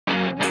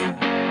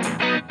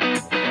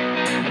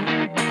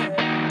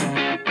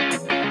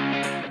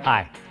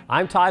Hi,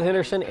 I'm Todd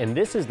Henderson, and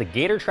this is the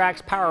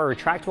GatorTrax Power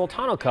Retractable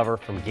Tonneau cover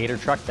from Gator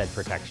Truck Bed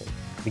Protection.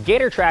 The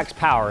GatorTrax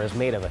Power is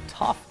made of a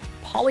tough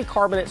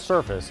polycarbonate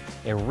surface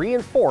and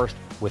reinforced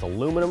with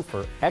aluminum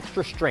for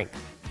extra strength.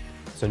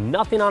 So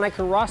nothing on it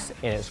can rust,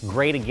 and it's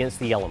great against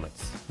the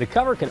elements. The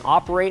cover can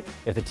operate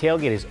if the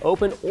tailgate is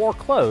open or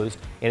closed,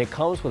 and it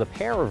comes with a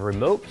pair of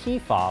remote key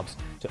fobs.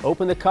 To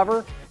open the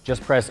cover,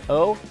 just press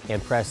O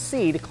and press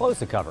C to close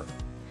the cover.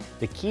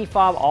 The key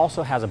fob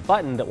also has a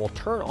button that will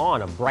turn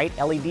on a bright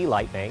LED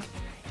light bank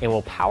and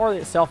will power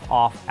itself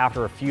off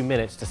after a few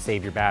minutes to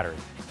save your battery.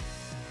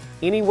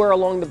 Anywhere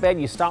along the bed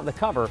you stop the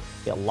cover,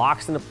 it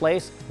locks into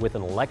place with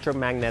an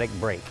electromagnetic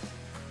brake.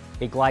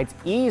 It glides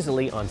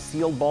easily on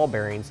sealed ball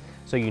bearings,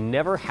 so you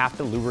never have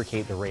to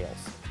lubricate the rails.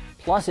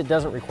 Plus, it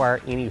doesn't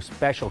require any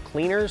special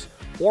cleaners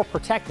or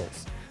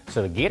protectants,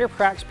 so the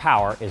GatorTrax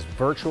Power is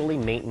virtually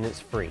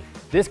maintenance-free.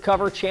 This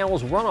cover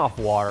channels runoff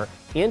water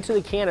into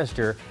the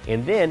canister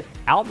and then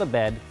out the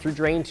bed through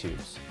drain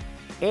tubes.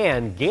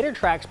 And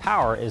GatorTrax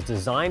Power is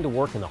designed to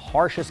work in the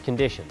harshest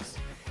conditions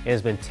and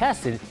has been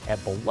tested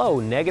at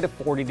below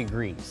 -40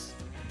 degrees.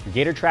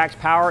 GatorTrax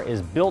Power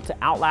is built to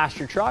outlast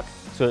your truck,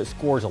 so it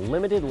scores a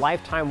limited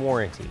lifetime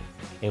warranty.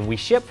 And we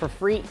ship for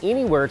free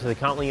anywhere to the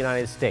continental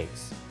United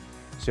States.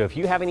 So if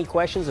you have any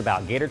questions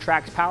about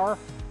GatorTrax Power,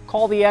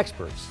 call the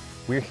experts.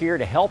 We're here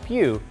to help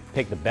you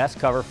pick the best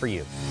cover for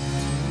you.